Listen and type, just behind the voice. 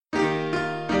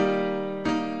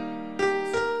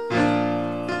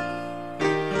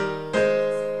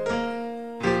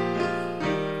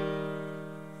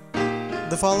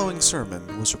following sermon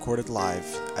was recorded live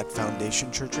at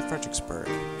Foundation Church of Fredericksburg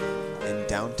in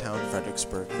downtown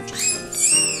Fredericksburg, Virginia.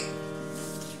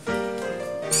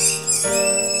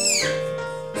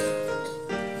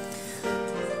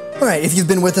 All right, if you've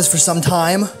been with us for some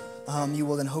time, you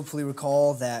will then hopefully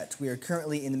recall that we are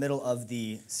currently in the middle of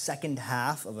the second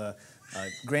half of a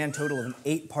grand total of an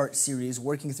 8-part series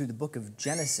working through the book of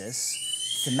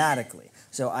Genesis thematically.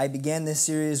 So I began this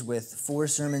series with 4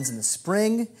 sermons in the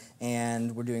spring,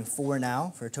 and we're doing 4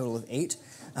 now for a total of 8.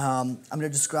 I'm going to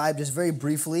describe just very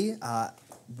briefly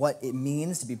what it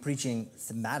means to be preaching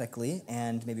thematically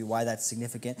and maybe why that's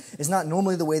significant. It's not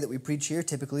normally the way that we preach here.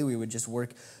 Typically, we would just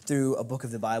work through a book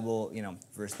of the Bible,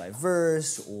 verse by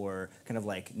verse or kind of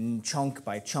like chunk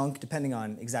by chunk, depending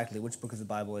on exactly which book of the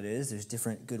Bible it is. There's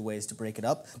different good ways to break it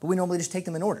up, but we normally just take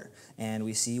them in order and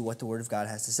we see what the Word of God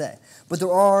has to say. But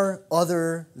there are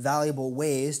other valuable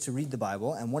ways to read the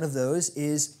Bible, and one of those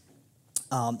is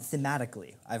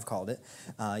thematically, I've called it.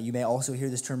 You may also hear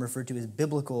this term referred to as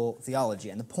biblical theology.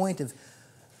 And the point of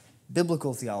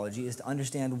biblical theology is to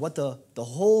understand what the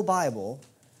whole Bible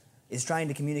is trying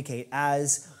to communicate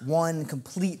as one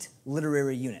complete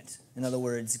literary unit. In other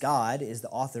words, God is the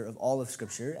author of all of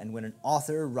Scripture, and when an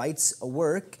author writes a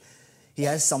work, he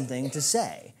has something to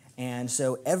say. And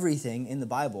so everything in the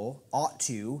Bible ought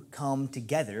to come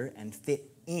together and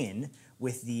fit in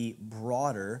with the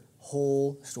broader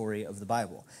whole story of the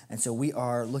Bible. And so we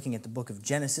are looking at the book of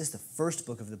Genesis, the first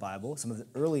book of the Bible, some of the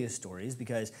earliest stories,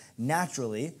 because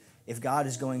naturally, if God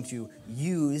is going to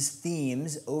use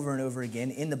themes over and over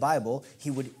again in the Bible, he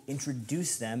would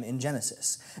introduce them in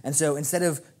Genesis. And so instead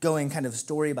of going kind of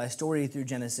story by story through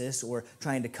Genesis or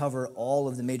trying to cover all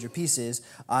of the major pieces,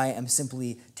 I am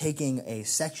simply taking a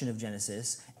section of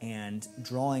Genesis and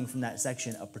drawing from that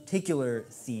section a particular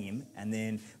theme, and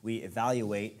then we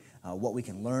evaluate what we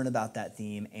can learn about that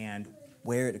theme and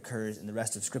where it occurs in the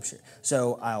rest of Scripture.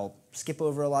 So I'll skip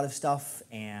over a lot of stuff,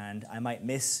 and I might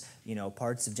miss,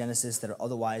 parts of Genesis that are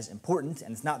otherwise important,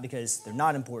 and it's not because they're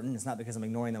not important, it's not because I'm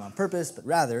ignoring them on purpose, but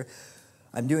rather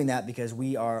I'm doing that because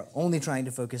we are only trying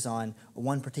to focus on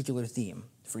one particular theme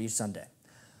for each Sunday.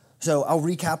 So I'll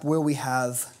recap where we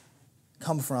have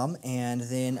come from, and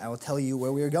then I will tell you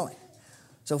where we are going.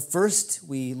 So first,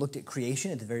 we looked at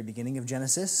creation at the very beginning of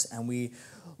Genesis, and we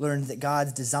learned that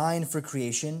God's design for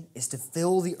creation is to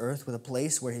fill the earth with a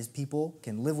place where his people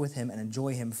can live with him and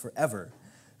enjoy him forever,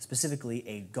 specifically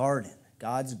a garden.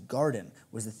 God's garden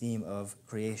was the theme of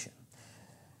creation.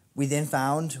 We then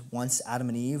found, once Adam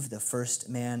and Eve, the first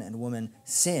man and woman,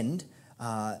 sinned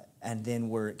and then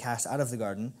were cast out of the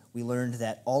garden, we learned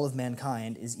that all of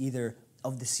mankind is either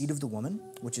of the seed of the woman,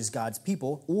 which is God's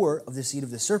people, or of the seed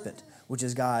of the serpent, which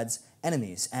is God's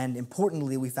enemies. And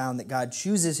importantly, we found that God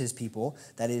chooses his people,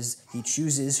 that is, he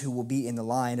chooses who will be in the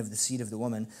line of the seed of the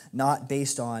woman, not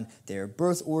based on their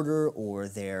birth order or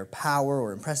their power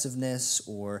or impressiveness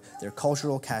or their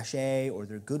cultural cachet or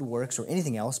their good works or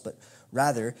anything else, but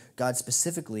rather, God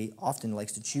specifically often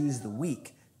likes to choose the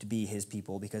weak to be his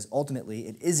people, because ultimately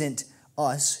it isn't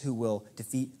us who will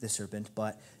defeat the serpent,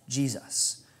 but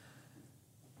Jesus.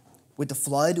 With the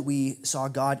flood, we saw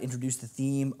God introduce the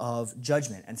theme of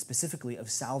judgment, and specifically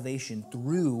of salvation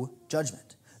through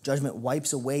judgment. Judgment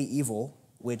wipes away evil,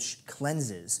 which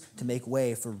cleanses to make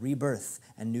way for rebirth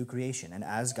and new creation. And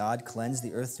as God cleansed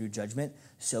the earth through judgment,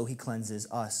 so he cleanses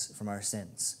us from our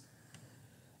sins.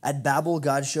 At Babel,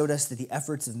 God showed us that the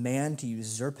efforts of man to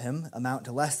usurp him amount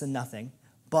to less than nothing,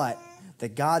 but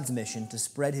that God's mission to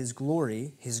spread his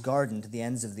glory, his garden, to the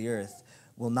ends of the earth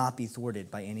will not be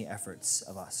thwarted by any efforts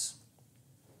of us.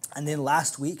 And then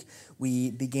last week,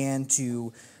 we began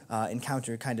to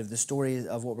encounter kind of the story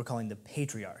of what we're calling the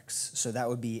patriarchs. So that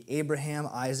would be Abraham,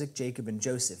 Isaac, Jacob, and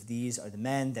Joseph. These are the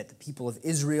men that the people of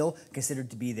Israel considered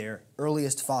to be their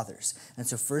earliest fathers. And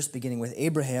so first, beginning with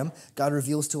Abraham, God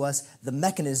reveals to us the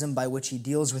mechanism by which he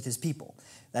deals with his people.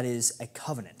 That is a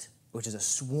covenant, which is a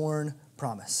sworn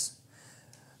promise.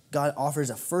 God offers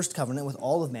a first covenant with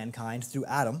all of mankind through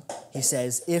Adam. He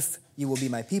says, if you will be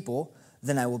my people,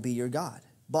 then I will be your God.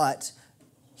 But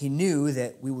he knew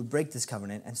that we would break this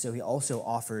covenant, and so he also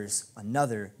offers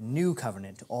another new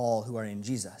covenant to all who are in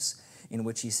Jesus, in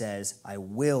which he says, I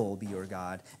will be your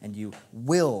God, and you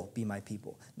will be my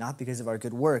people. Not because of our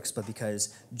good works, but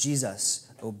because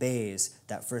Jesus obeys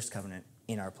that first covenant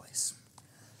in our place.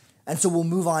 And so we'll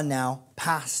move on now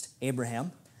past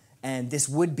Abraham, and this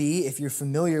would be, if you're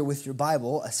familiar with your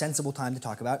Bible, a sensible time to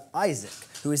talk about Isaac,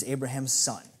 who is Abraham's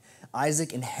son.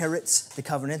 Isaac inherits the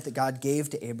covenant that God gave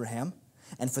to Abraham,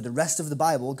 and for the rest of the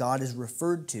Bible, God is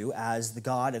referred to as the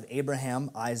God of Abraham,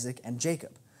 Isaac, and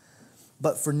Jacob.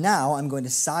 But for now, I'm going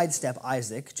to sidestep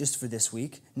Isaac just for this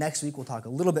week. Next week, we'll talk a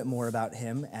little bit more about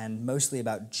him and mostly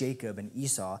about Jacob and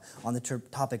Esau on the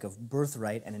topic of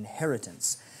birthright and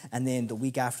inheritance. And then the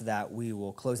week after that, we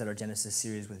will close out our Genesis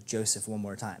series with Joseph one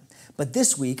more time. But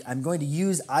this week, I'm going to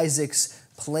use Isaac's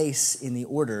place in the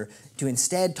order to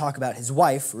instead talk about his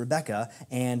wife, Rebekah,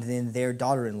 and then their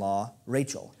daughter-in-law,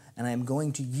 Rachel. And I am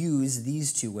going to use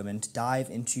these two women to dive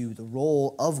into the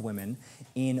role of women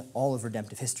in all of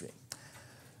redemptive history.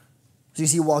 So you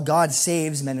see, while God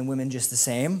saves men and women just the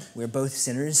same, we're both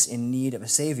sinners in need of a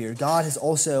Savior, God has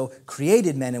also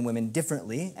created men and women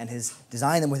differently and has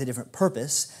designed them with a different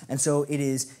purpose. And so it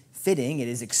is fitting, it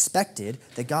is expected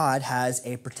that God has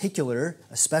a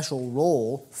special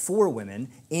role for women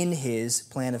in his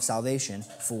plan of salvation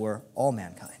for all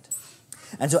mankind.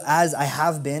 And so as I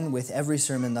have been with every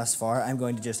sermon thus far, I'm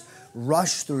going to just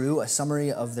rush through a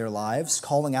summary of their lives,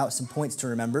 calling out some points to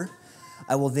remember.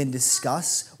 I will then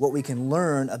discuss what we can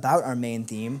learn about our main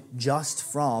theme just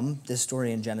from this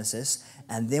story in Genesis,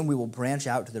 and then we will branch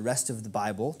out to the rest of the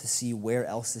Bible to see where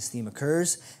else this theme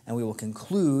occurs, and we will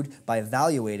conclude by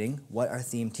evaluating what our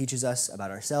theme teaches us about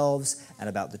ourselves and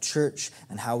about the church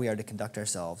and how we are to conduct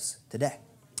ourselves today.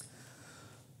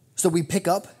 So we pick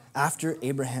up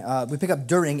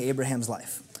during Abraham's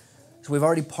life. So we've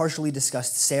already partially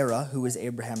discussed Sarah, who was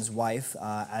Abraham's wife,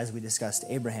 as we discussed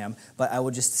Abraham, but I will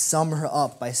just sum her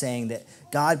up by saying that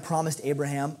God promised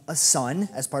Abraham a son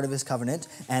as part of his covenant,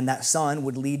 and that son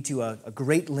would lead to a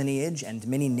great lineage and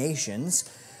many nations.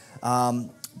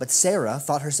 But Sarah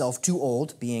thought herself too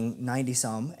old, being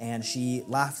 90-some, and she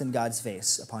laughed in God's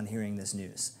face upon hearing this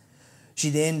news. She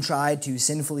then tried to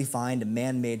sinfully find a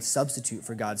man-made substitute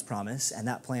for God's promise, and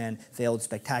that plan failed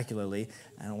spectacularly.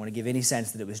 I don't want to give any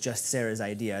sense that it was just Sarah's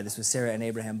idea. This was Sarah and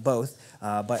Abraham both.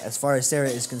 But as far as Sarah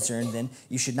is concerned, then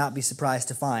you should not be surprised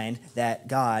to find that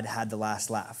God had the last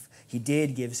laugh. He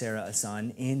did give Sarah a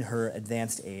son in her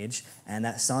advanced age, and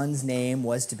that son's name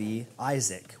was to be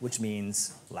Isaac, which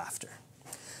means laughter.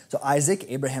 So Isaac,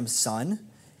 Abraham's son,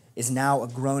 is now a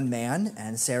grown man,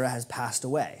 and Sarah has passed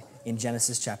away in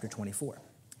Genesis chapter 24.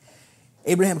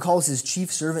 Abraham calls his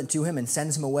chief servant to him and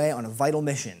sends him away on a vital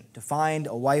mission to find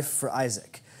a wife for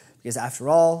Isaac. Because after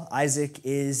all, Isaac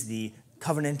is the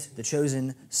covenant, the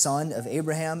chosen son of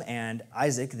Abraham, and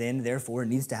Isaac then, therefore,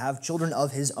 needs to have children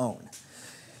of his own.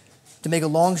 To make a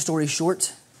long story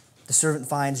short, the servant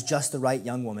finds just the right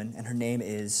young woman, and her name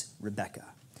is Rebekah.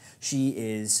 She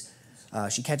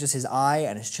catches his eye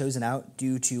and is chosen out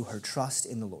due to her trust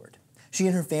in the Lord. She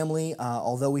and her family,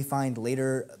 although we find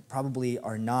later probably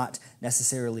are not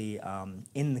necessarily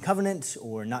in the covenant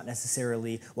or not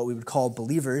necessarily what we would call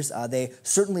believers, they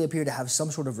certainly appear to have some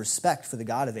sort of respect for the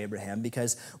God of Abraham,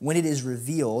 because when it is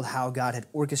revealed how God had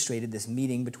orchestrated this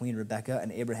meeting between Rebekah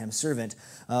and Abraham's servant,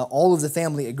 all of the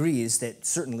family agrees that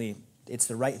certainly it's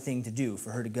the right thing to do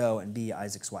for her to go and be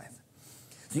Isaac's wife.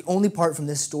 The only part from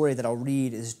this story that I'll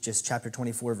read is just chapter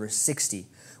 24, verse 60,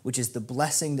 which is the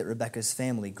blessing that Rebekah's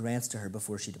family grants to her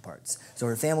before she departs. So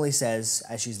her family says,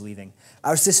 as she's leaving,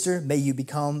 "Our sister, may you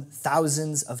become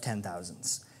thousands of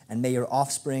 10,000s, and may your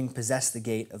offspring possess the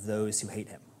gate of those who hate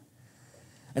him."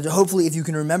 And so hopefully, if you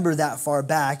can remember that far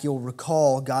back, you'll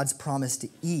recall God's promise to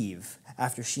Eve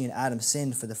after she and Adam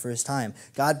sinned for the first time.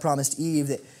 God promised Eve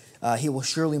that he will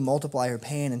surely multiply her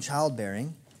pain and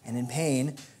childbearing, and in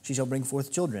pain she shall bring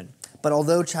forth children. But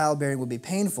although childbearing will be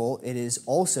painful, it is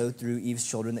also through Eve's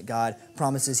children that God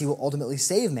promises he will ultimately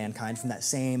save mankind from that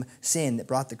same sin that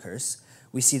brought the curse.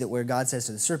 We see that where God says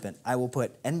to the serpent, "I will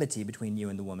put enmity between you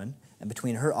and the woman, and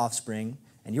between her offspring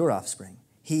and your offspring.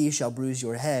 He shall bruise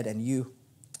your head, and you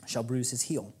shall bruise his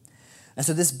heel." And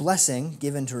so this blessing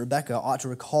given to Rebekah ought to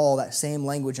recall that same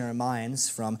language in our minds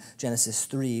from Genesis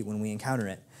 3 when we encounter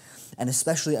it. And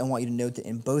especially I want you to note that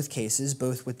in both cases,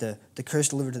 both with the curse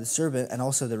delivered to the serpent and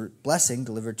also the blessing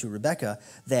delivered to Rebekah,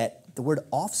 that the word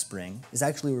offspring is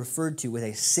actually referred to with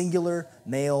a singular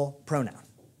male pronoun.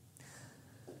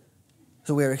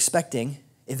 So we are expecting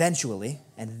eventually,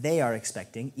 and they are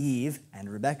expecting, Eve and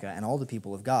Rebekah and all the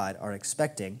people of God are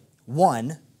expecting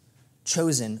one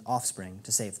chosen offspring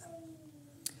to save them.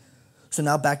 So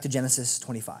now back to Genesis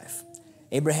 25.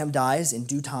 Abraham dies in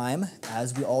due time,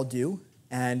 as we all do.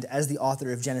 And as the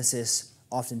author of Genesis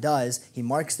often does, he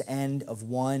marks the end of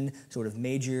one sort of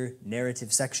major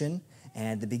narrative section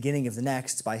and the beginning of the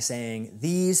next by saying,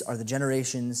 "These are the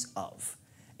generations of."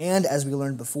 And as we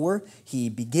learned before, he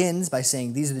begins by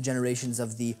saying, "These are the generations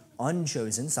of the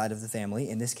unchosen side of the family,"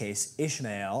 in this case,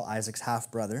 Ishmael, Isaac's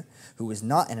half-brother, who was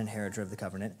not an inheritor of the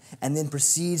covenant, and then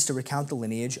proceeds to recount the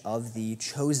lineage of the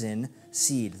chosen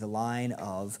seed, the line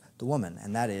of the woman,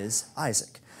 and that is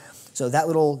Isaac. So that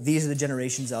little, these are the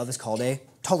generations of, is called a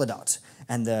Toledot.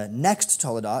 And the next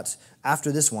Toledot,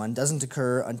 after this one, doesn't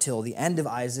occur until the end of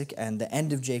Isaac and the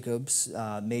end of Jacob's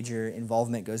major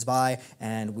involvement goes by,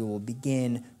 and we will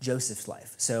begin Joseph's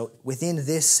life. So within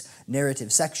this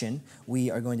narrative section, we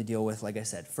are going to deal with, like I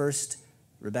said, first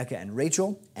Rebekah and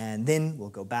Rachel, and then we'll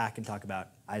go back and talk about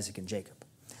Isaac and Jacob.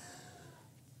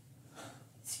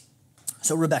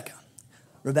 So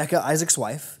Rebekah, Isaac's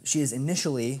wife, she is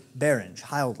initially barren,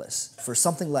 childless, for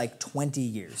something like 20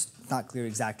 years. Not clear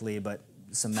exactly, but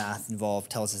some math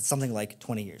involved tells us it's something like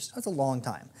 20 years. That's a long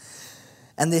time.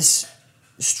 And this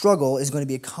struggle is going to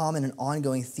be a common and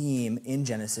ongoing theme in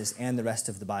Genesis and the rest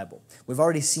of the Bible. We've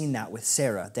already seen that with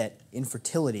Sarah, that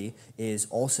infertility is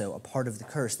also a part of the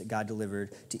curse that God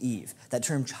delivered to Eve. That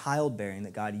term childbearing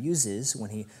that God uses when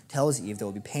he tells Eve there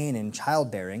will be pain in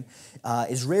childbearing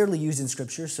is rarely used in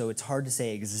Scripture, so it's hard to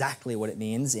say exactly what it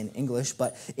means in English,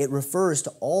 but it refers to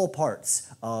all parts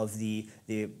of the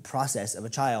process of a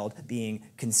child being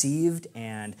conceived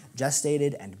and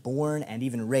gestated and born and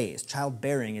even raised.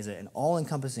 Childbearing is an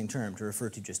all-encompassing term to refer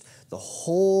to just the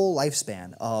whole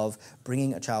lifespan of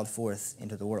bringing a child forth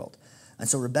into the world. And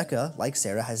so Rebekah, like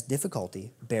Sarah, has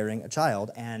difficulty bearing a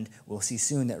child, and we'll see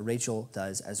soon that Rachel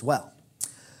does as well.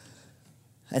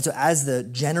 And so as the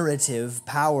generative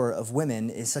power of women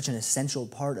is such an essential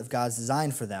part of God's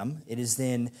design for them, it is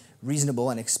then reasonable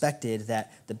and expected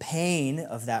that the pain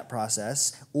of that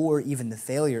process, or even the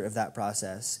failure of that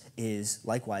process, is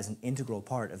likewise an integral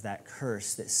part of that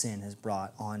curse that sin has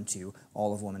brought onto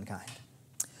all of womankind.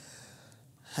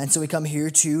 And so we come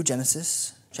here to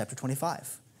Genesis chapter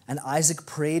 25. And Isaac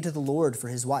prayed to the Lord for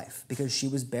his wife, because she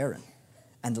was barren.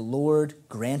 And the Lord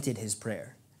granted his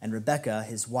prayer, and Rebekah,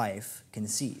 his wife,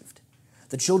 conceived.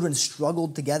 The children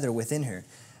struggled together within her,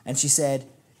 and she said,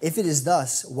 "If it is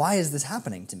thus, why is this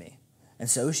happening to me?" And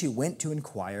so she went to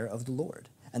inquire of the Lord.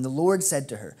 And the Lord said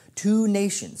to her, "2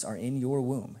 nations are in your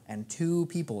womb, and 2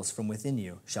 peoples from within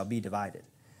you shall be divided.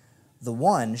 The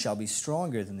one shall be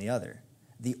stronger than the other.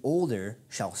 The older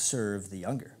shall serve the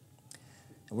younger."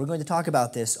 And we're going to talk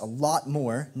about this a lot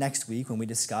more next week when we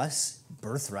discuss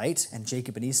birthright and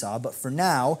Jacob and Esau. But for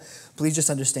now, please just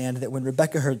understand that when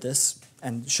Rebekah heard this,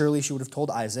 and surely she would have told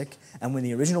Isaac, and when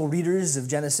the original readers of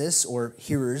Genesis, or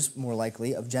hearers more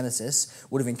likely of Genesis,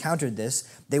 would have encountered this,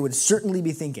 they would certainly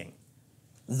be thinking,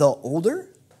 the older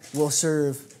will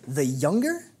serve the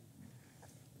younger?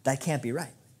 That can't be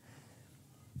right.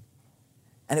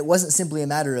 And it wasn't simply a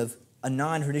matter of a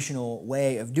non-traditional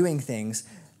way of doing things.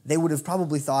 They would have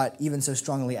probably thought even so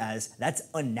strongly as, that's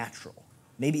unnatural.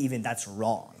 Maybe even that's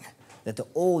wrong, that the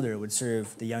older would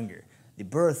serve the younger. The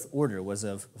birth order was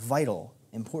of vital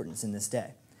importance in this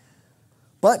day.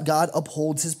 But God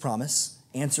upholds his promise,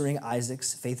 answering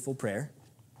Isaac's faithful prayer.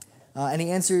 And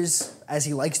he answers, as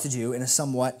he likes to do, in a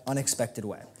somewhat unexpected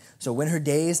way. So when her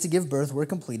days to give birth were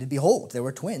completed, behold, there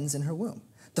were twins in her womb.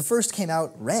 The first came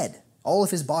out red, all of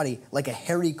his body like a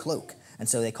hairy cloak, and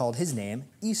so they called his name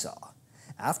Esau.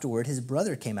 Afterward, his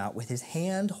brother came out with his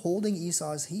hand holding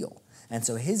Esau's heel, and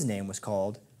so his name was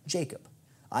called Jacob.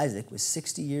 Isaac was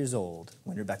 60 years old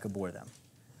when Rebekah bore them.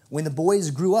 When the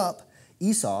boys grew up,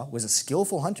 Esau was a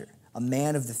skillful hunter, a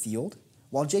man of the field,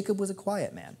 while Jacob was a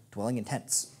quiet man, dwelling in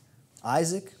tents.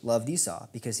 Isaac loved Esau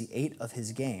because he ate of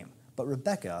his game, but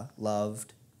Rebekah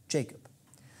loved Jacob.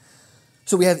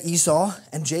 So we have Esau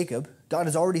and Jacob. God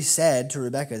has already said to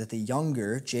Rebekah that the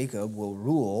younger Jacob will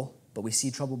rule, but we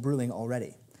see trouble brewing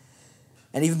already.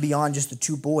 And even beyond just the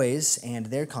 2 boys and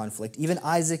their conflict, even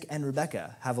Isaac and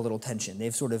Rebekah have a little tension.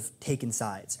 They've sort of taken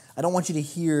sides. I don't want you to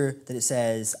hear that it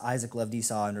says Isaac loved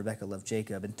Esau and Rebekah loved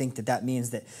Jacob and think that that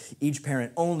means that each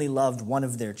parent only loved one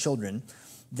of their children.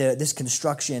 This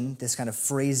construction, this kind of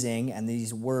phrasing, and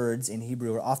these words in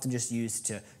Hebrew are often just used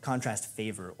to contrast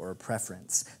favor or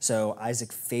preference. So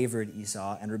Isaac favored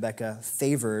Esau and Rebekah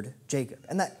favored Jacob.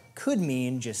 And that could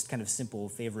mean just kind of simple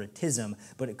favoritism,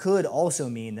 but it could also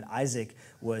mean that Isaac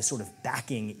was sort of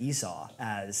backing Esau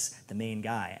as the main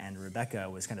guy, and Rebekah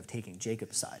was kind of taking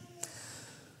Jacob's side.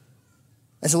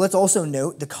 And so let's also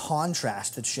note the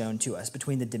contrast that's shown to us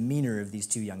between the demeanor of these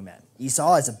 2 young men.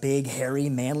 Esau is a big, hairy,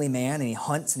 manly man, and he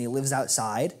hunts and he lives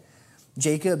outside.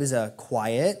 Jacob is a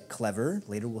quiet, clever,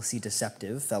 later we'll see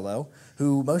deceptive fellow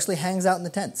who mostly hangs out in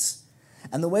the tents.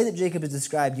 And the way that Jacob is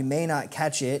described, you may not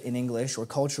catch it in English or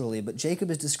culturally, but Jacob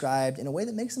is described in a way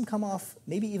that makes him come off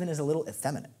maybe even as a little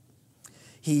effeminate.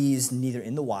 He's neither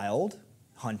in the wild,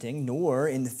 hunting, nor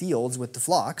in the fields with the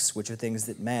flocks, which are things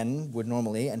that men would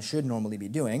normally and should normally be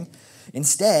doing.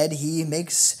 Instead, he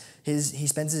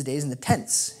spends his days in the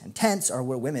tents, and tents are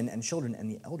where women and children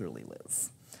and the elderly live.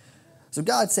 So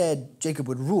God said Jacob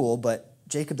would rule, but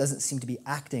Jacob doesn't seem to be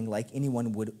acting like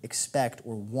anyone would expect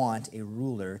or want a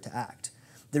ruler to act.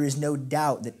 There is no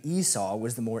doubt that Esau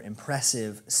was the more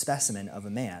impressive specimen of a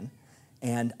man,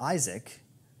 and Isaac,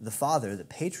 the father, the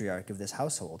patriarch of this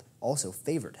household, also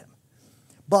favored him.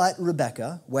 But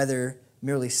Rebekah, whether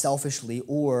merely selfishly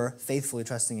or faithfully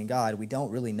trusting in God, we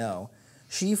don't really know,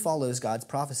 she follows God's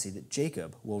prophecy that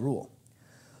Jacob will rule.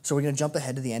 So we're going to jump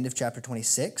ahead to the end of chapter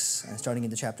 26 and starting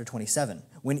into chapter 27.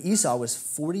 When Esau was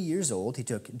 40 years old, he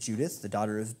took Judith, the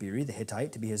daughter of Beeri the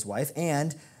Hittite, to be his wife,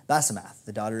 and Basemath,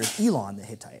 the daughter of Elon the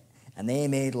Hittite. And they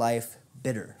made life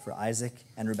bitter for Isaac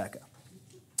and Rebekah.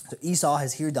 So Esau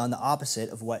has here done the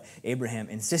opposite of what Abraham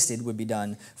insisted would be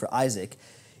done for Isaac.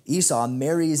 Esau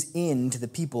marries into the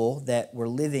people that were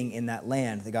living in that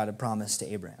land that God had promised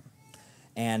to Abraham.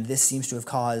 And this seems to have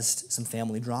caused some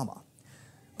family drama.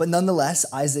 But nonetheless,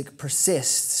 Isaac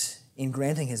persists in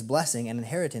granting his blessing and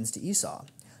inheritance to Esau.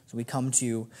 So we come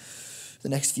to the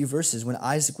next few verses. When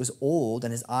Isaac was old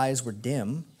and his eyes were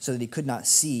dim, so that he could not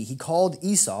see, he called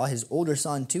Esau, his older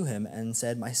son, to him and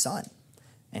said, "My son."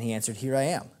 And he answered, "Here I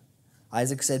am."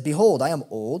 Isaac said, "Behold, I am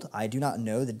old. I do not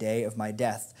know the day of my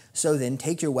death. So then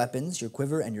take your weapons, your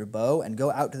quiver and your bow, and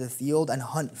go out to the field and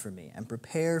hunt for me, and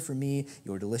prepare for me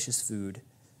your delicious food,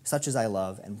 such as I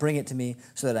love, and bring it to me,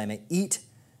 so that I may eat,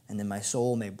 and then my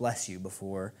soul may bless you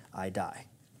before I die."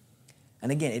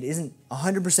 And again, it isn't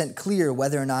 100% clear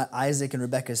whether or not Isaac and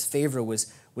Rebekah's favor was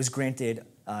granted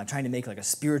trying to make like a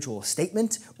spiritual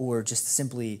statement or just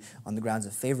simply on the grounds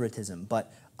of favoritism.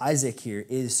 But Isaac here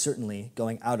is certainly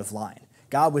going out of line.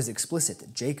 God was explicit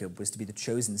that Jacob was to be the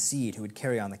chosen seed who would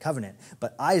carry on the covenant,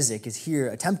 but Isaac is here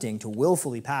attempting to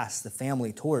willfully pass the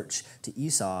family torch to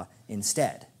Esau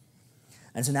instead.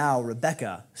 And so now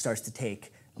Rebekah starts to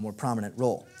take a more prominent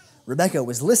role. Rebekah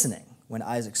was listening when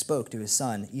Isaac spoke to his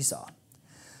son Esau.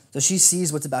 So she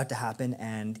sees what's about to happen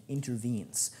and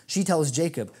intervenes. She tells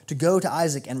Jacob to go to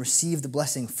Isaac and receive the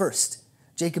blessing first.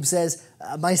 Jacob says,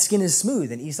 "My skin is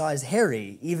smooth and Esau is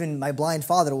hairy. Even my blind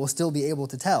father will still be able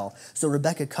to tell." So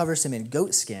Rebekah covers him in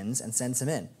goat skins and sends him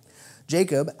in.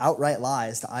 Jacob outright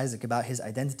lies to Isaac about his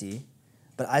identity,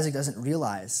 but Isaac doesn't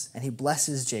realize, and he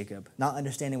blesses Jacob, not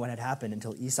understanding what had happened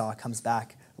until Esau comes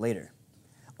back later.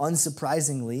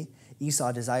 Unsurprisingly,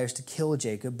 Esau desires to kill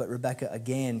Jacob, but Rebekah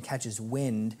again catches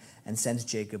wind and sends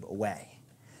Jacob away.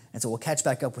 And so we'll catch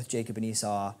back up with Jacob and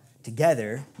Esau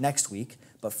together next week,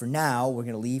 but for now, we're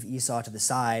going to leave Esau to the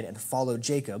side and follow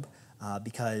Jacob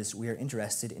because we are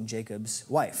interested in Jacob's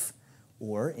wife,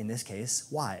 or in this case,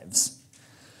 wives.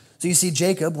 So you see,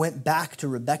 Jacob went back to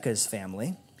Rebekah's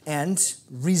family, and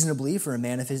reasonably for a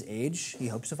man of his age, he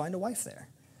hopes to find a wife there.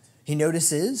 He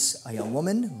notices a young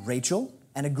woman, Rachel,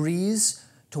 and agrees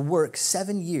to work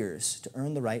 7 years to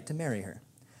earn the right to marry her.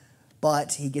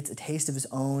 But he gets a taste of his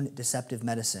own deceptive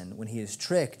medicine when he is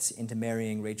tricked into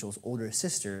marrying Rachel's older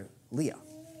sister, Leah.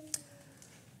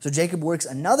 So Jacob works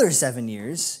another 7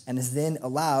 years and is then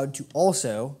allowed to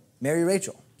also marry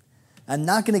Rachel. I'm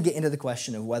not going to get into the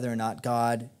question of whether or not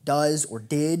God does or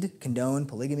did condone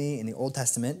polygamy in the Old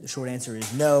Testament. The short answer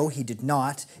is no, he did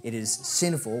not. It is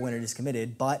sinful when it is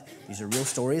committed, but these are real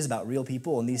stories about real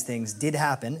people, and these things did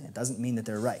happen. It doesn't mean that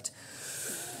they're right.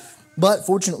 But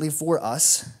fortunately for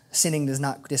us, sinning does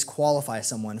not disqualify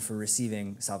someone for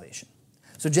receiving salvation.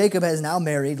 So Jacob has now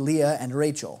married Leah and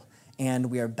Rachel, and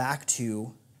we are back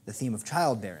to the theme of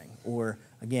childbearing, or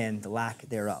again, the lack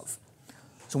thereof.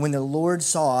 So when the Lord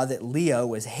saw that Leah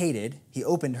was hated, he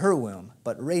opened her womb,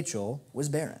 but Rachel was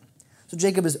barren. So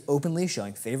Jacob is openly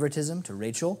showing favoritism to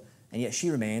Rachel, and yet she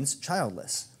remains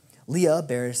childless. Leah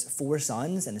bears 4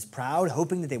 sons and is proud,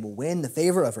 hoping that they will win the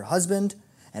favor of her husband,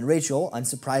 and Rachel,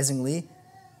 unsurprisingly,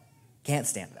 can't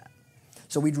stand that.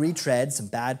 So we'd retread some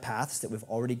bad paths that we've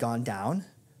already gone down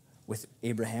with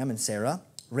Abraham and Sarah.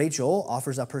 Rachel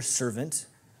offers up her servant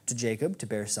to Jacob to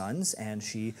bear sons, and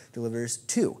she delivers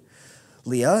 2.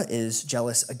 Leah is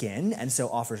jealous again, and so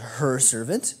offers her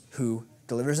servant, who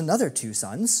delivers another 2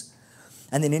 sons.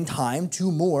 And then in time,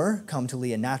 2 more come to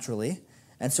Leah naturally.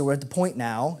 And so we're at the point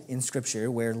now in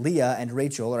Scripture where Leah and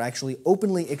Rachel are actually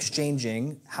openly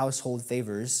exchanging household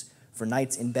favors for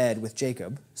nights in bed with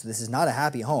Jacob. So this is not a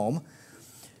happy home.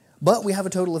 But we have a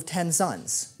total of 10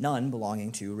 sons, none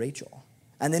belonging to Rachel.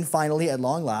 And then finally, at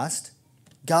long last,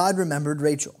 God remembered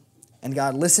Rachel, and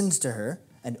God listened to her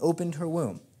and opened her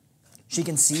womb. She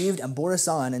conceived and bore a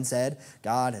son and said,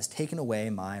 "God has taken away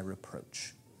my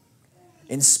reproach."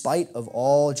 In spite of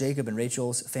all Jacob and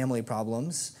Rachel's family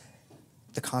problems,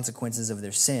 the consequences of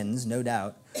their sins, no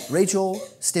doubt, Rachel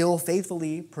still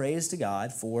faithfully prays to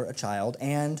God for a child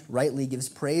and rightly gives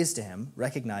praise to him,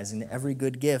 recognizing that every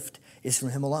good gift is from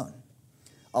him alone.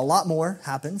 A lot more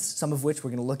happens, some of which we're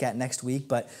going to look at next week,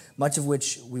 but much of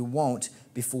which we won't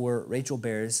before Rachel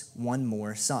bears one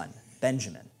more son,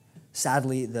 Benjamin.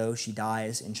 Sadly, though, she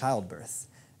dies in childbirth,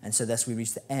 and so thus we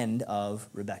reach the end of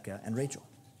Rebekah and Rachel.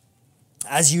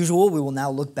 As usual, we will now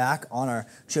look back on our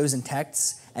chosen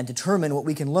texts and determine what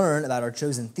we can learn about our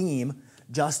chosen theme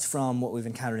just from what we've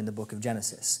encountered in the book of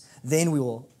Genesis. Then we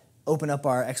will open up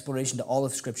our exploration to all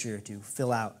of Scripture to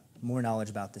fill out more knowledge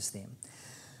about this theme.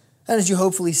 And as you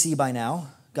hopefully see by now,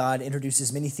 God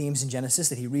introduces many themes in Genesis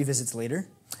that he revisits later,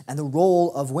 and the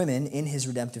role of women in his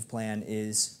redemptive plan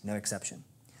is no exception.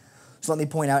 So let me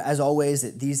point out, as always,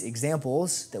 that these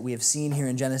examples that we have seen here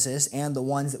in Genesis and the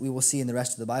ones that we will see in the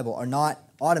rest of the Bible are not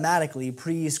automatically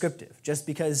prescriptive. Just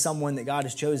because someone that God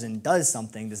has chosen does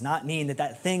something does not mean that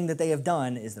that thing that they have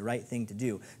done is the right thing to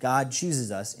do. God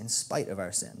chooses us in spite of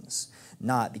our sins,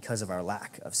 not because of our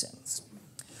lack of sins.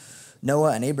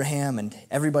 Noah and Abraham and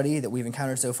everybody that we've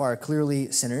encountered so far are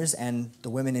clearly sinners, and the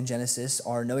women in Genesis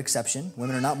are no exception.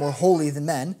 Women are not more holy than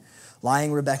men.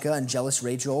 Lying Rebekah and jealous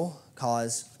Rachel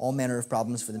cause all manner of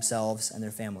problems for themselves and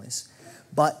their families.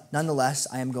 But nonetheless,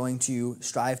 I am going to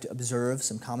strive to observe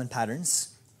some common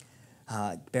patterns,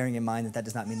 bearing in mind that that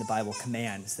does not mean the Bible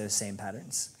commands those same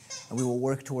patterns. And we will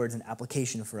work towards an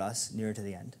application for us nearer to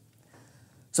the end.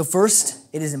 So first,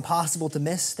 it is impossible to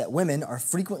miss that women are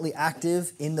frequently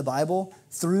active in the Bible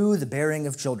through the bearing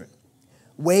of children.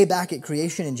 Way back at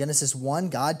creation in Genesis 1,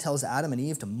 God tells Adam and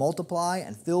Eve to multiply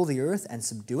and fill the earth and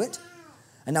subdue it.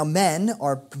 And now men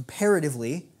are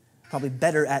comparatively probably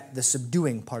better at the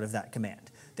subduing part of that command.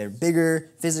 They're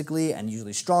bigger physically and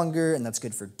usually stronger, and that's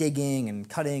good for digging and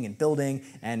cutting and building,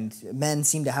 and men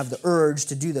seem to have the urge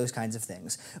to do those kinds of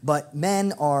things. But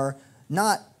men are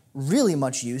not really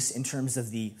much use in terms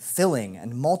of the filling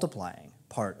and multiplying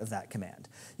part of that command.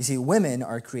 You see, women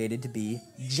are created to be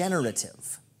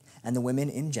generative, and the women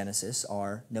in Genesis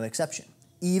are no exception.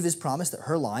 Eve is promised that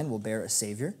her line will bear a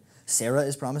savior. Sarah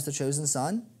is promised a chosen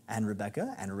son, and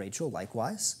Rebekah and Rachel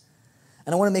likewise.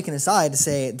 And I want to make an aside to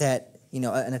say that,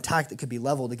 an attack that could be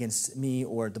leveled against me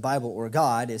or the Bible or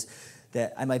God is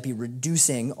that I might be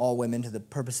reducing all women to the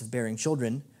purpose of bearing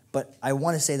children, but I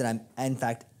want to say that I'm, in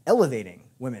fact, elevating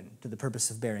women to the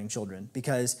purpose of bearing children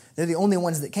because they're the only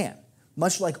ones that can.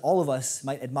 Much like all of us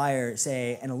might admire,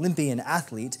 say, an Olympian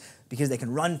athlete because they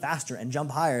can run faster and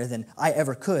jump higher than I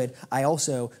ever could, I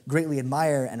also greatly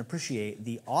admire and appreciate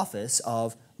the office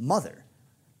of mother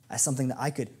as something that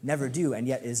I could never do and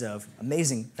yet is of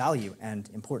amazing value and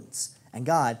importance. And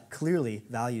God clearly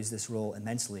values this role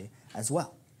immensely as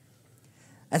well.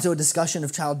 And so a discussion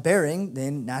of childbearing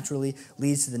then naturally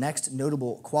leads to the next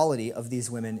notable quality of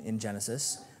these women in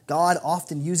Genesis. God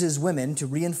often uses women to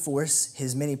reinforce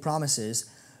his many promises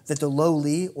that the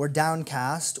lowly or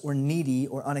downcast or needy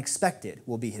or unexpected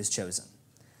will be his chosen.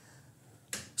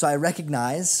 So I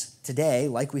recognize today,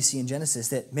 like we see in Genesis,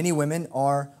 that many women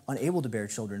are unable to bear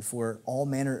children for all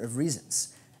manner of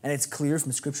reasons. And it's clear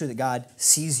from Scripture that God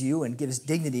sees you and gives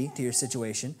dignity to your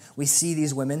situation. We see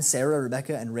these women, Sarah,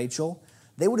 Rebekah, and Rachel.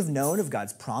 They would have known of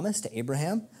God's promise to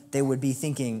Abraham. They would be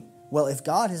thinking, well, if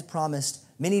God has promised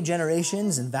many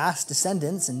generations and vast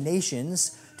descendants and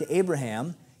nations to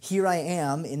Abraham, here I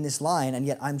am in this line, and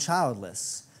yet I'm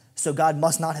childless. So God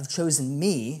must not have chosen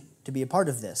me to be a part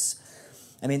of this.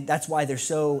 I mean, that's why they're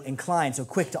so inclined, so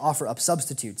quick to offer up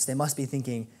substitutes. They must be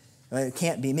thinking, well, it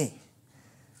can't be me.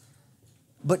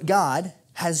 But God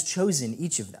has chosen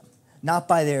each of them, not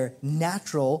by their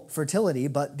natural fertility,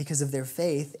 but because of their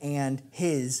faith and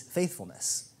his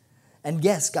faithfulness. And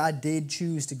yes, God did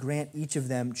choose to grant each of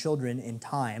them children in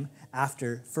time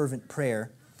after fervent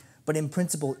prayer. But in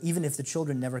principle, even if the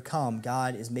children never come,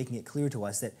 God is making it clear to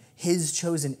us that his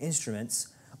chosen instruments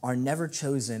are never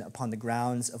chosen upon the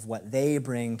grounds of what they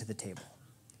bring to the table.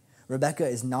 Rebekah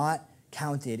is not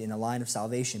counted in the line of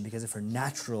salvation because of her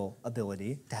natural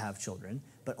ability to have children,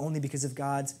 but only because of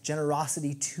God's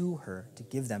generosity to her to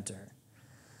give them to her.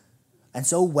 And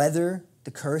so whether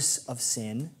the curse of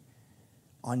sin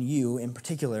on you in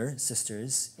particular,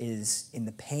 sisters, is in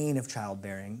the pain of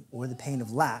childbearing or the pain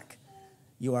of lack,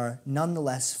 you are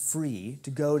nonetheless free to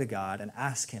go to God and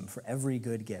ask him for every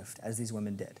good gift, as these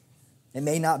women did. It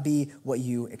may not be what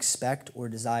you expect or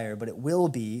desire, but it will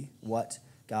be what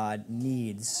God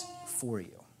needs for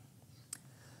you.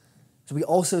 So we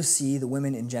also see the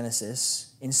women in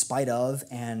Genesis, in spite of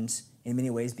and in many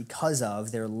ways because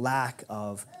of their lack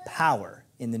of power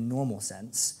in the normal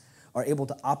sense, are able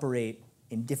to operate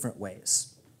in different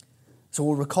ways. So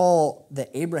we'll recall that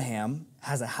Abraham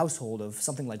has a household of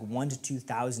something like 1,000 to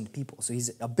 2,000 people. So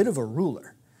he's a bit of a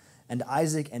ruler. And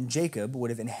Isaac and Jacob would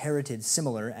have inherited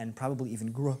similar and probably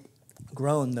even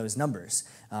grown those numbers.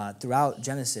 Throughout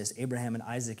Genesis, Abraham and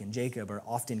Isaac and Jacob are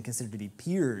often considered to be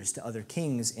peers to other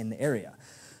kings in the area.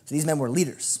 So these men were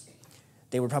leaders.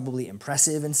 They were probably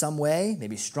impressive in some way,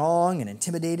 maybe strong and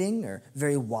intimidating, or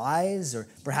very wise, or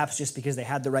perhaps just because they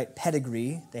had the right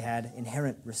pedigree, they had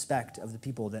inherent respect of the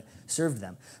people that served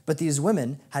them. But these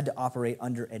women had to operate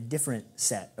under a different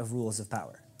set of rules of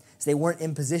power. So they weren't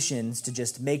in positions to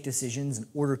just make decisions and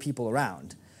order people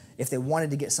around. If they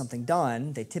wanted to get something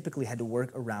done, they typically had to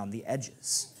work around the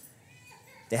edges.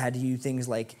 They had to use things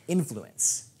like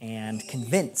influence and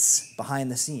convince behind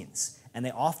the scenes. And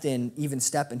they often even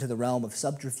step into the realm of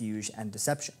subterfuge and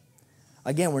deception.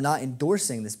 Again, we're not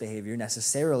endorsing this behavior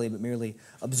necessarily, but merely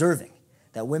observing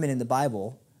that women in the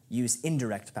Bible use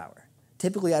indirect power,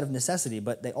 typically out of necessity,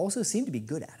 but they also seem to be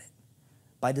good at it,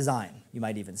 by design, you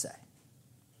might even say.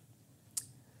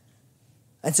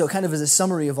 And so kind of as a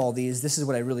summary of all these, this is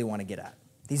what I really want to get at.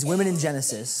 These women in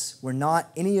Genesis were not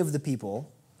any of the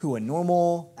people who a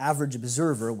normal, average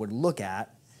observer would look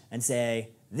at and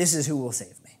say, this is who will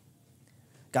save me.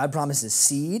 God promises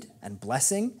seed and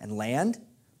blessing and land.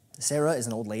 Sarah is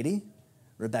an old lady.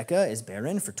 Rebecca is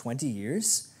barren for 20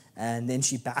 years, and then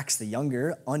she backs the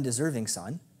younger, undeserving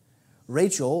son.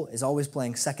 Rachel is always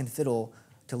playing second fiddle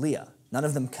to Leah. None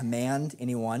of them command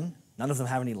anyone. None of them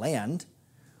have any land.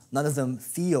 None of them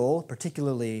feel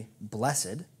particularly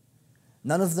blessed.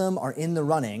 None of them are in the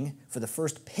running for the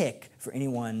first pick for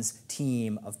anyone's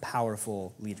team of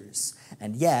powerful leaders.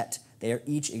 And yet, they are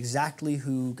each exactly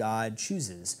who God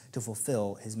chooses to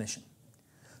fulfill his mission.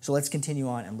 So let's continue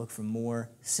on and look for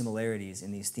more similarities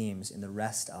in these themes in the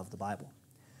rest of the Bible.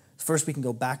 First, we can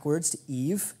go backwards to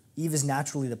Eve. Eve is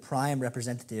naturally the prime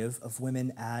representative of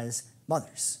women as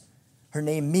mothers. Her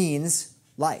name means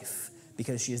life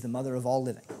because she is the mother of all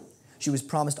living. She was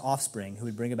promised offspring who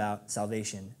would bring about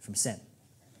salvation from sin.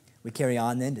 We carry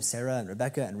on then to Sarah and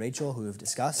Rebecca and Rachel, who we've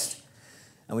discussed.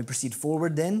 And we proceed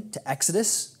forward then to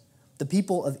Exodus. The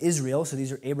people of Israel, so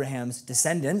these are Abraham's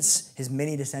descendants, his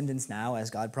many descendants now,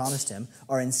 as God promised him,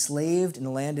 are enslaved in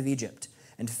the land of Egypt.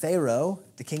 And Pharaoh,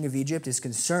 the king of Egypt, is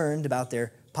concerned about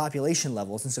their population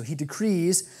levels, and so he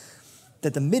decrees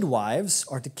that the midwives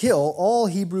are to kill all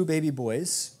Hebrew baby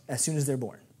boys as soon as they're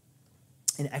born.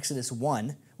 In Exodus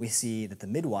 1, we see that the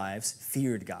midwives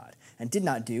feared God and did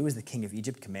not do as the king of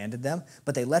Egypt commanded them,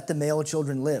 but they let the male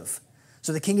children live.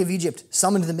 So the king of Egypt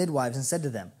summoned the midwives and said to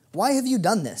them, "Why have you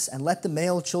done this and let the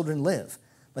male children live?"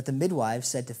 But the midwives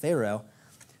said to Pharaoh,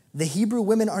 "The Hebrew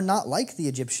women are not like the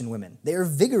Egyptian women. They are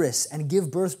vigorous and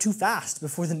give birth too fast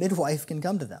before the midwife can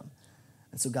come to them."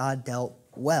 And so God dealt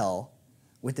well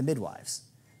with the midwives.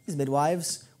 These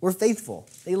midwives were faithful.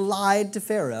 They lied to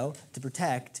Pharaoh to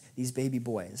protect these baby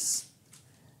boys.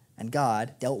 And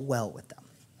God dealt well with them.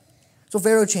 So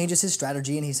Pharaoh changes his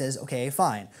strategy and he says, okay,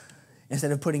 fine.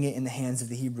 Instead of putting it in the hands of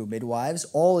the Hebrew midwives,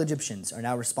 all Egyptians are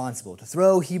now responsible to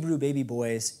throw Hebrew baby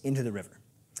boys into the river.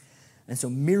 And so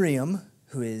Miriam,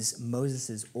 who is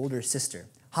Moses' older sister,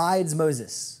 hides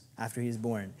Moses after he is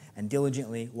born and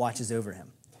diligently watches over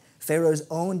him. Pharaoh's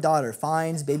own daughter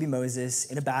finds baby Moses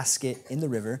in a basket in the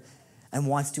river and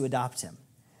wants to adopt him.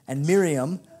 And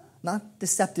Miriam, not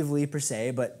deceptively per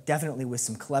se, but definitely with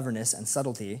some cleverness and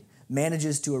subtlety,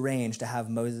 manages to arrange to have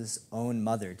Moses' own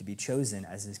mother to be chosen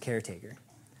as his caretaker.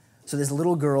 So this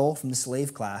little girl from the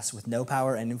slave class with no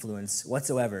power and influence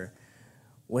whatsoever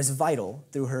was vital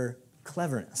through her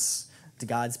cleverness to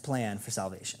God's plan for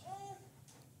salvation.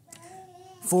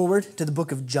 Forward to the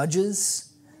book of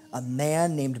Judges, a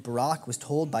man named Barak was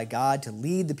told by God to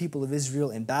lead the people of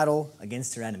Israel in battle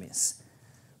against their enemies.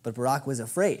 But Barak was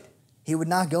afraid. He would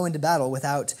not go into battle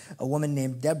without a woman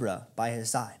named Deborah by his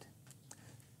side.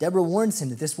 Deborah warns him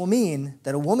that this will mean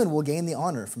that a woman will gain the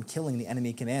honor from killing the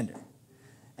enemy commander.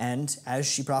 And as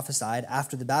she prophesied,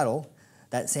 after the battle,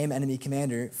 that same enemy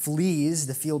commander flees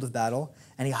the field of battle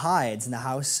and he hides in the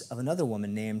house of another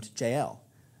woman named Jael.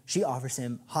 She offers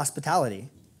him hospitality,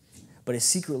 but is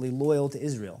secretly loyal to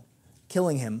Israel,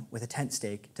 killing him with a tent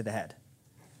stake to the head.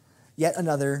 Yet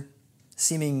another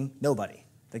seeming nobody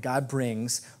that God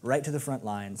brings right to the front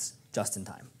lines just in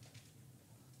time.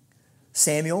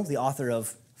 Samuel, the author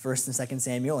of 1st and 2nd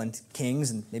Samuel and Kings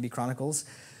and maybe Chronicles,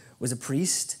 was a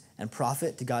priest and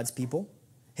prophet to God's people.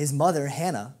 His mother,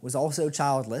 Hannah, was also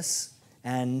childless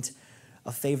and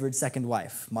a favored second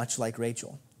wife, much like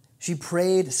Rachel. She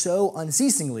prayed so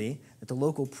unceasingly that the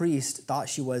local priest thought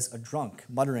she was a drunk,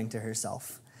 muttering to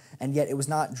herself. And yet it was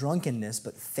not drunkenness,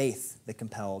 but faith that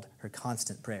compelled her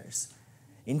constant prayers.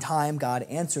 In time, God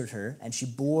answered her, and she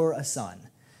bore a son.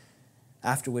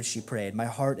 After which she prayed, "My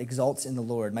heart exalts in the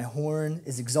Lord. My horn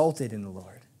is exalted in the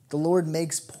Lord. The Lord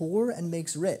makes poor and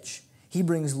makes rich. He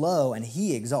brings low and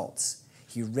he exalts.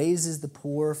 He raises the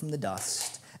poor from the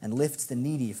dust and lifts the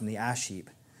needy from the ash heap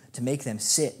to make them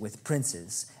sit with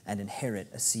princes and inherit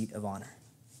a seat of honor.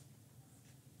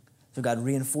 So God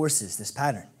reinforces this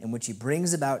pattern in which he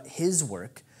brings about his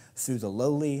work through the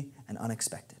lowly and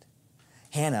unexpected.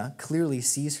 Hannah clearly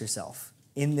sees herself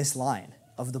in this line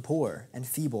of the poor and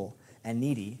feeble and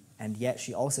needy, and yet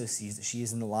she also sees that she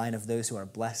is in the line of those who are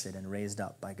blessed and raised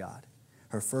up by God.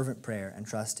 Her fervent prayer and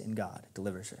trust in God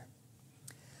delivers her.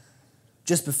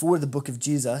 Just before the book of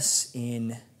Jesus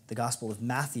in the Gospel of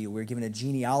Matthew, we're given a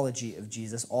genealogy of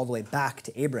Jesus all the way back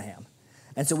to Abraham.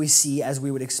 And so we see, as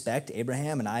we would expect,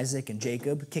 Abraham and Isaac and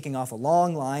Jacob kicking off a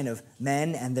long line of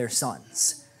men and their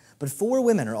sons. But 4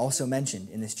 women are also mentioned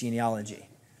in this genealogy.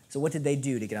 So what did they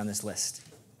do to get on this list?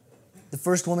 The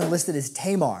first woman listed is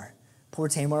Tamar. Poor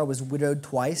Tamar was widowed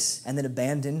twice and then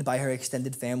abandoned by her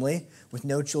extended family with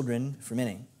no children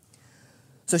remaining.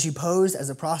 So she posed as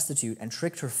a prostitute and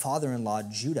tricked her father-in-law,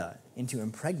 Judah, into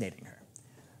impregnating her.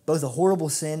 Both a horrible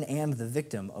sin and the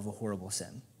victim of a horrible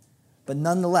sin. But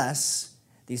nonetheless,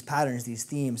 these patterns, these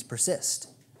themes persist.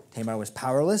 Tamar was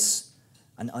powerless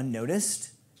and unnoticed,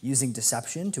 using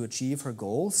deception to achieve her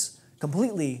goals,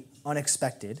 completely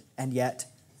unexpected and yet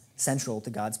central to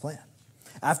God's plan.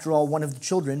 After all, one of the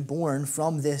children born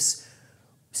from this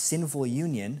sinful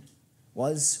union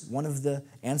was one of the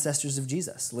ancestors of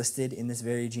Jesus, listed in this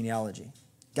very genealogy.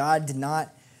 God did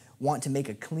not want to make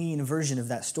a clean version of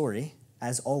that story.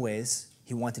 As always,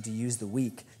 he wanted to use the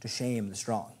weak to shame the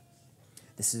strong.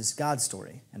 This is God's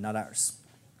story and not ours.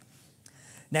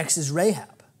 Next is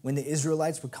Rahab. When the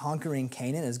Israelites were conquering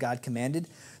Canaan as God commanded,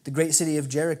 the great city of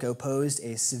Jericho posed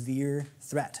a severe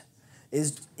threat.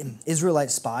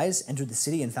 Israelite spies entered the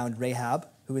city and found Rahab,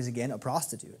 who is again a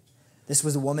prostitute. This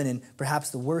was a woman in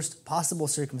perhaps the worst possible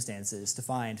circumstances to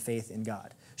find faith in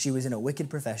God. She was in a wicked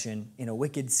profession, in a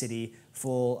wicked city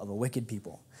full of a wicked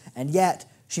people. And yet,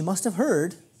 she must have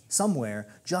heard somewhere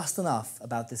just enough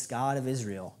about this God of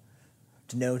Israel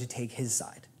to know to take his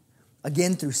side.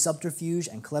 Again, through subterfuge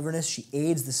and cleverness, she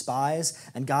aids the spies,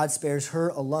 and God spares her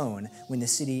alone when the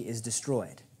city is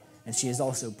destroyed. And she is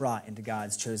also brought into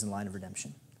God's chosen line of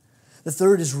redemption. The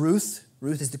third is Ruth.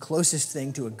 Ruth is the closest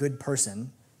thing to a good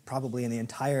person, probably in the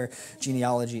entire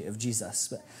genealogy of Jesus.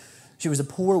 But she was a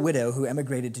poor widow who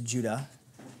emigrated to Judah,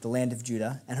 the land of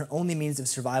Judah, and her only means of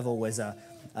survival was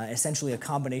essentially a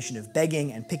combination of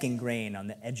begging and picking grain on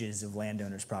the edges of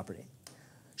landowners' property.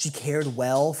 She cared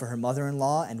well for her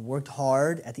mother-in-law and worked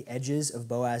hard at the edges of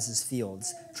Boaz's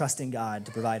fields, trusting God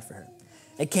to provide for her.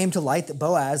 It came to light that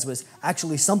Boaz was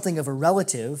actually something of a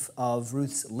relative of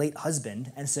Ruth's late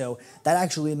husband, and so that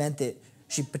actually meant that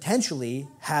she potentially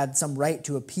had some right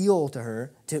to appeal to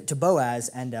her, to Boaz,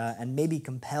 and maybe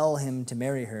compel him to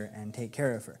marry her and take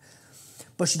care of her.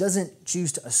 But she doesn't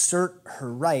choose to assert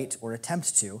her right or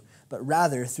attempt to, but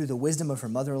rather through the wisdom of her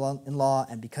mother-in-law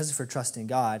and because of her trust in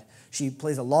God, she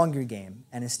plays a longer game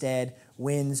and instead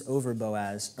wins over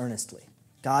Boaz earnestly.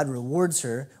 God rewards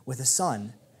her with a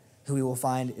son who we will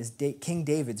find is King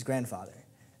David's grandfather,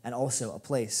 and also a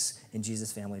place in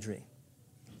Jesus' family tree.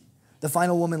 The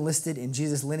final woman listed in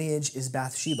Jesus' lineage is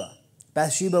Bathsheba.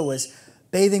 Bathsheba was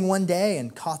bathing one day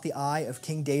and caught the eye of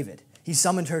King David. He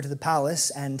summoned her to the palace,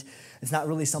 and it's not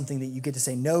really something that you get to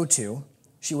say no to.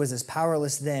 She was as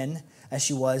powerless then as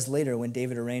she was later when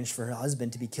David arranged for her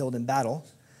husband to be killed in battle,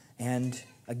 and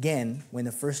again when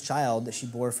the first child that she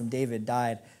bore from David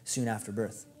died soon after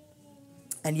birth.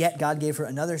 And yet God gave her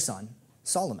another son,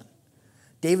 Solomon.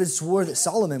 David swore that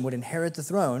Solomon would inherit the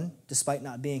throne, despite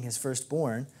not being his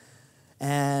firstborn,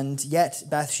 and yet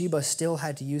Bathsheba still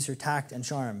had to use her tact and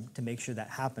charm to make sure that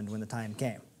happened when the time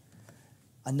came.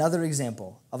 Another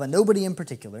example of a nobody in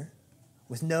particular,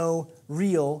 with no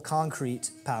real concrete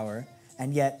power,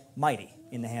 and yet mighty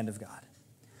in the hand of God.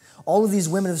 All of these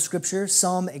women of Scripture,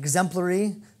 some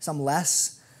exemplary, some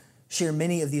less, share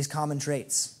many of these common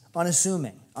traits: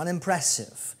 unassuming,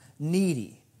 unimpressive,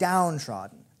 needy,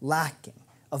 downtrodden, lacking,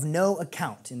 of no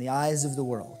account in the eyes of the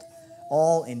world,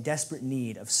 all in desperate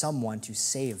need of someone to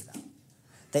save them.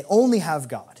 They only have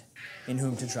God in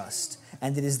whom to trust,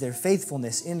 and it is their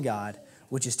faithfulness in God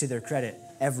which is to their credit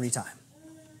every time.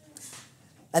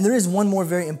 And there is one more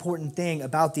very important thing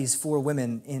about these 4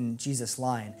 women in Jesus'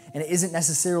 line, and it isn't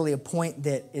necessarily a point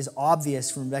that is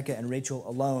obvious from Rebecca and Rachel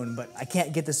alone, but I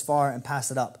can't get this far and pass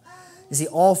it up. You see,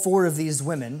 all 4 of these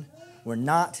women were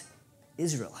not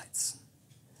Israelites.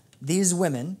 These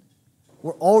women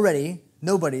were already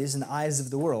nobodies in the eyes of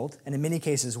the world, and in many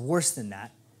cases worse than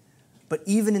that, but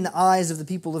even in the eyes of the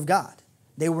people of God.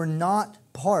 They were not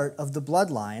part of the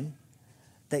bloodline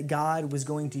that God was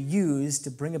going to use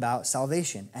to bring about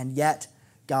salvation, and yet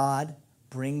God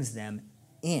brings them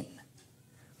in.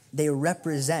 They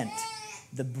represent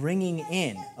the bringing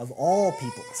in of all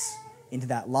peoples into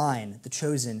that line, the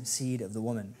chosen seed of the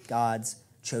woman, God's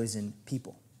chosen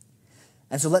people.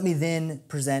 And so let me then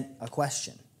present a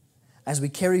question. As we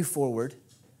carry forward,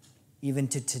 even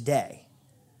to today,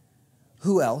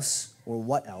 who else or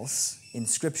what else in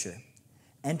Scripture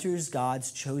enters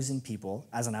God's chosen people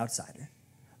as an outsider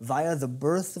via the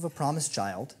birth of a promised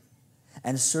child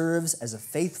and serves as a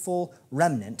faithful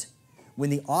remnant when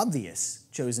the obvious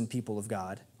chosen people of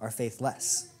God are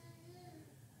faithless?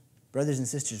 Brothers and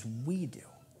sisters, we do.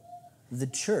 The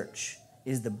church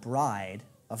is the bride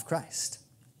of Christ.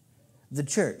 The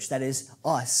church, that is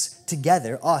us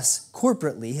together, us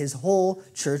corporately, his whole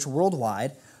church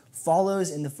worldwide,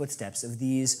 follows in the footsteps of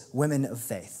these women of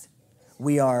faith.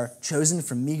 We are chosen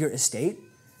from meager estate,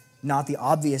 not the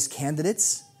obvious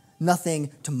candidates,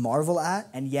 nothing to marvel at,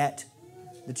 and yet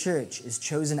the church is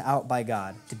chosen out by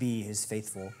God to be his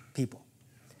faithful people.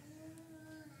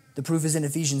 The proof is in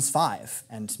Ephesians 5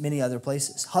 and many other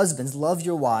places. Husbands, love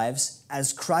your wives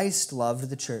as Christ loved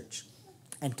the church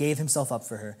and gave himself up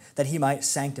for her, that he might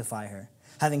sanctify her,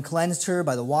 having cleansed her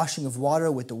by the washing of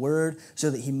water with the word,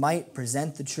 so that he might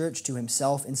present the church to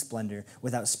himself in splendor,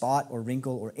 without spot or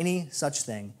wrinkle or any such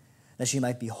thing, that she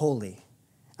might be holy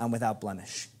and without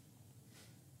blemish.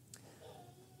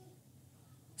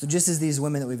 So just as these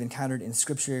women that we've encountered in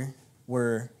Scripture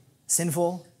were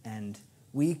sinful and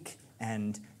weak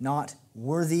and not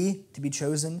worthy to be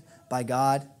chosen by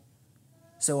God,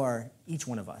 so are each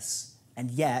one of us. And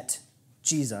yet,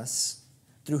 Jesus,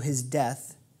 through his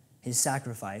death, his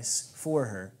sacrifice for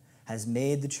her, has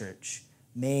made the church,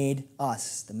 made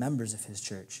us, the members of his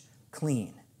church,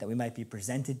 clean, that we might be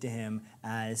presented to him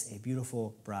as a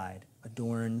beautiful bride,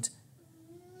 adorned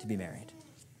to be married.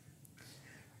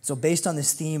 So based on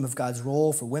this theme of God's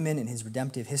role for women in his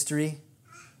redemptive history,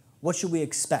 what should we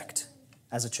expect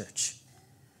as a church?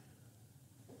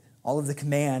 All of the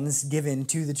commands given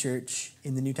to the church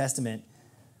in the New Testament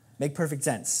make perfect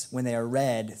sense when they are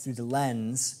read through the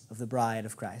lens of the bride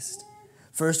of Christ.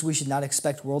 First, we should not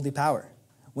expect worldly power.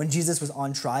 When Jesus was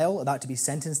on trial, about to be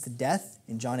sentenced to death,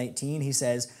 in John 18, he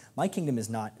says, "My kingdom is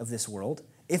not of this world.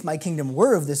 If my kingdom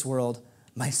were of this world,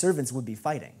 my servants would be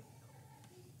fighting."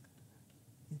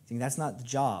 See, that's not the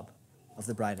job of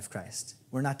the bride of Christ.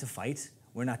 We're not to fight.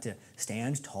 We're not to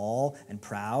stand tall and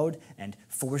proud and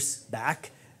force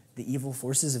back the evil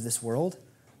forces of this world.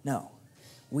 No,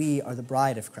 we are the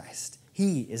bride of Christ.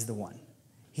 He is the one.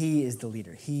 He is the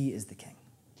leader. He is the king.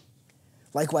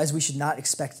 Likewise, we should not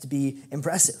expect to be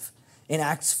impressive. In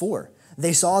Acts 4,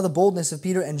 they saw the boldness of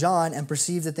Peter and John and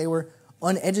perceived that they were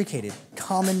uneducated,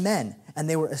 common men, and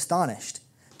they were astonished.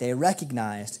 They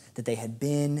recognized that they had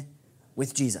been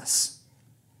with Jesus.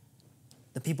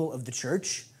 The people of the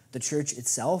church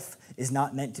itself, is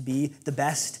not meant to be the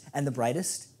best and the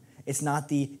brightest. It's not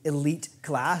the elite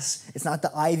class. It's not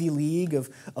the Ivy League of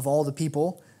all the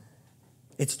people.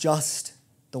 It's just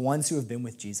the ones who have been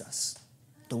with Jesus,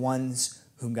 the ones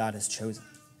whom God has chosen.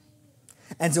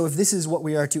 And so if this is what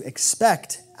we are to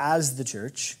expect as the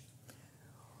church,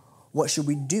 what should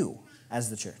we do as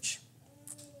the church?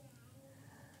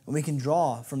 And we can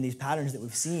draw from these patterns that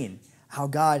we've seen how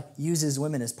God uses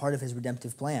women as part of his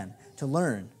redemptive plan to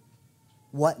learn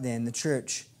what then the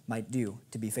church might do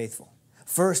to be faithful.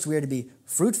 First, we are to be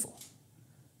fruitful.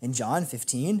 In John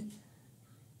 15,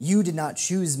 "You did not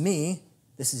choose me,"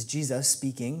 this is Jesus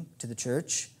speaking to the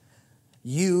church,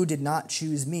 "You did not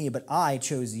choose me, but I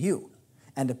chose you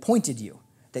and appointed you,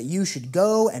 that you should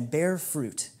go and bear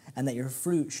fruit, and that your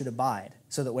fruit should abide,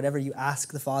 so that whatever you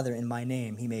ask the Father in my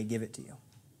name, he may give it to you."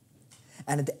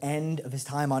 And at the end of his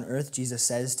time on earth, Jesus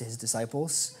says to his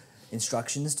disciples,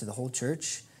 instructions to the whole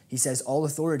church, he says, "All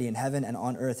authority in heaven and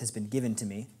on earth has been given to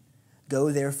me.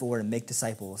 Go therefore and make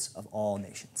disciples of all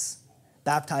nations,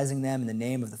 baptizing them in the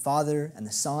name of the Father and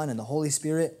the Son and the Holy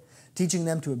Spirit, teaching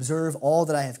them to observe all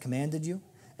that I have commanded you,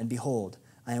 and behold,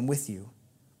 I am with you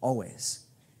always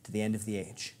to the end of the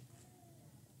age."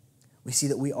 We see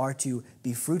that we are to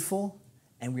be fruitful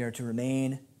and we are to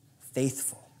remain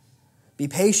faithful. "Be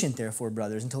patient, therefore,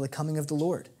 brothers, until the coming of the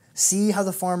Lord. See how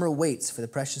the farmer waits for the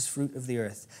precious fruit of the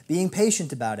earth, being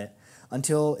patient about it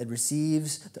until it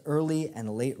receives the early and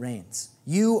the late rains.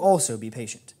 You also be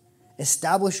patient.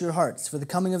 Establish your hearts, for the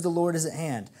coming of the Lord is at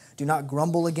hand. Do not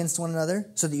grumble against one another,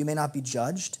 so that you may not be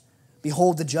judged.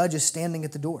 Behold, the judge is standing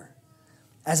at the door.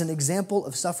 As an example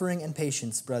of suffering and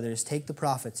patience, brothers, take the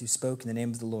prophets who spoke in the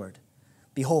name of the Lord.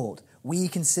 Behold, we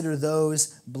consider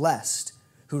those blessed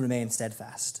who remain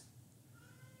steadfast."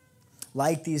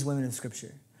 like these women of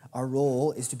Scripture, our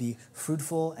role is to be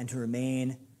fruitful and to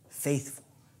remain faithful,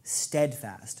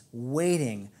 steadfast,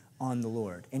 waiting on the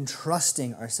Lord,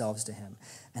 entrusting ourselves to him.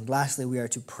 And lastly, we are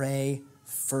to pray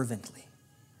fervently.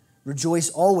 Rejoice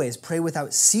always, pray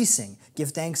without ceasing, give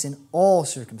thanks in all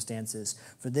circumstances,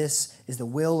 for this is the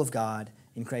will of God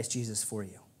in Christ Jesus for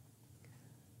you.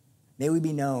 May we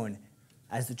be known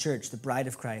as the church, the bride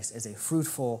of Christ, as a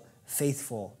fruitful,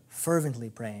 faithful, fervently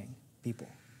praying people.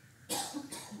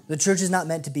 The church is not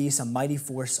meant to be some mighty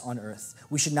force on earth.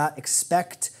 We should not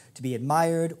expect to be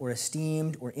admired or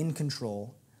esteemed or in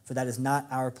control, for that is not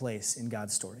our place in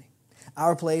God's story.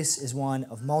 Our place is one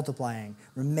of multiplying,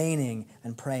 remaining,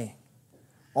 and praying.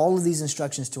 All of these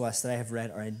instructions to us that I have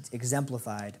read are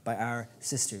exemplified by our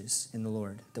sisters in the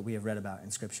Lord that we have read about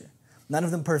in Scripture. None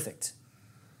of them perfect,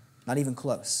 not even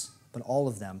close, but all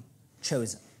of them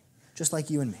chosen, just like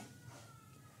you and me.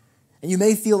 And you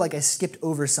may feel like I skipped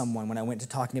over someone when I went to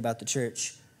talking about the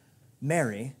church.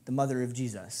 Mary, the mother of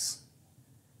Jesus.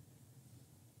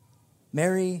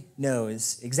 Mary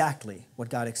knows exactly what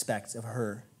God expects of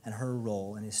her and her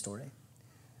role in his story.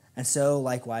 And so,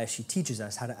 likewise, she teaches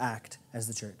us how to act as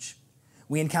the church.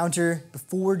 We encounter,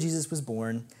 before Jesus was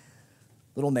born,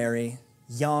 little Mary,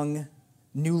 young,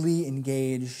 newly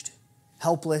engaged,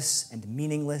 helpless and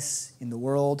meaningless in the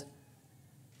world.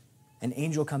 An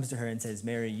angel comes to her and says,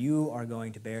 Mary, you are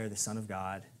going to bear the Son of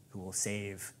God who will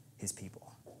save his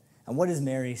people. And what does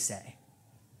Mary say?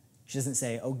 She doesn't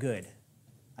say, oh, good,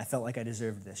 I felt like I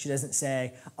deserved this. She doesn't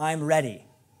say, I'm ready,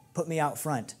 put me out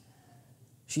front.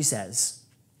 She says,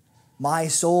 my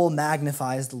soul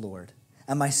magnifies the Lord,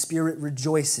 and my spirit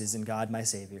rejoices in God my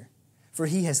Savior. For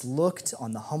he has looked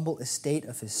on the humble estate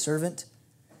of his servant.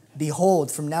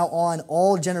 Behold, from now on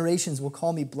all generations will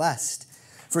call me blessed.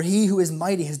 For he who is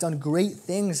mighty has done great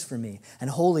things for me, and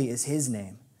holy is his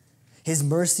name. His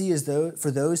mercy is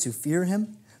for those who fear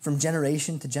him from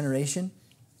generation to generation.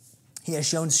 He has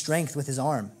shown strength with his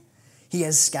arm. He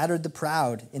has scattered the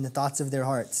proud in the thoughts of their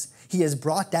hearts. He has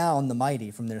brought down the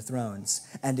mighty from their thrones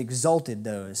and exalted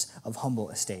those of humble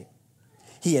estate.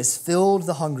 He has filled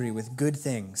the hungry with good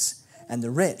things, and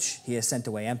the rich he has sent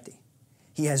away empty.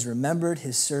 He has remembered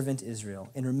his servant Israel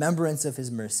in remembrance of his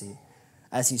mercy,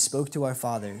 as he spoke to our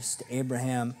fathers, to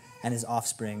Abraham and his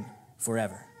offspring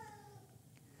forever.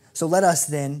 So let us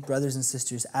then, brothers and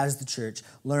sisters, as the church,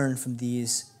 learn from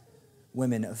these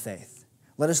women of faith.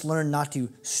 Let us learn not to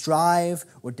strive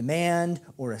or demand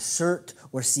or assert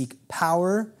or seek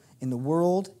power in the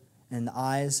world and in the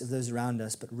eyes of those around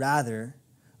us, but rather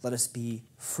let us be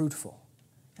fruitful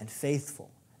and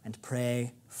faithful and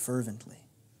pray fervently.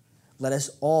 Let us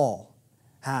all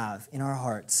have in our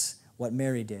hearts what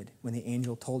Mary did when the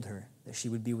angel told her that she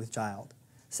would be with child,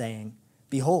 saying,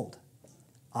 behold,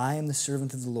 I am the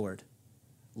servant of the Lord.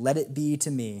 Let it be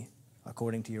to me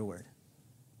according to your word.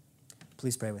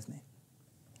 Please pray with me.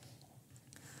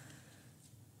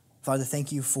 Father,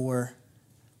 thank you for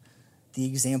the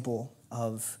example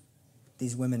of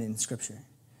these women in Scripture.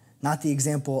 Not the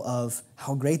example of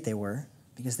how great they were,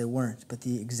 because they weren't, but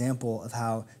the example of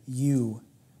how you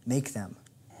make them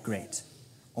great.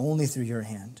 Only through your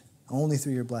hand, only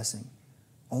through your blessing,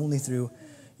 only through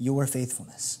your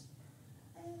faithfulness.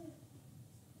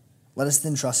 Let us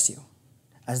then trust you.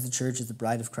 As the church, as the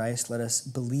bride of Christ, let us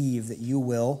believe that you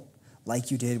will, like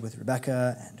you did with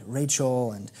Rebekah and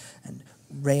Rachel and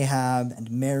Rahab and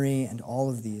Mary and all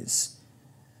of these,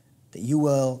 that you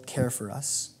will care for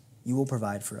us, you will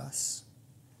provide for us.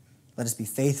 Let us be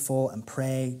faithful and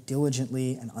pray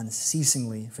diligently and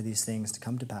unceasingly for these things to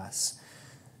come to pass.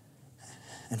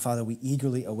 And Father, we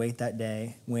eagerly await that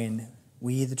day when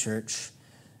we, the church,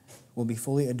 will be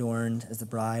fully adorned as the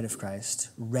bride of Christ,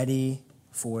 ready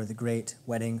for the great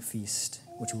wedding feast,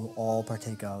 which we will all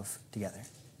partake of together.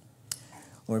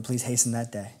 Lord, please hasten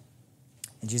that day.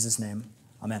 In Jesus' name,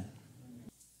 amen.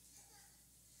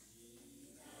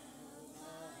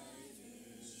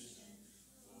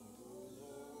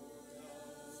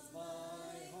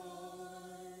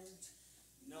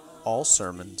 All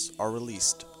sermons are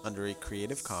released under a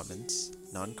Creative Commons,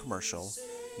 non-commercial,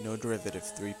 no derivative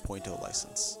 3.0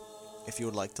 license. If you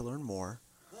would like to learn more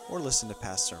or listen to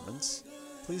past sermons,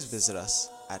 please visit us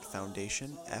at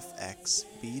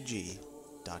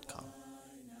foundationfxbg.com.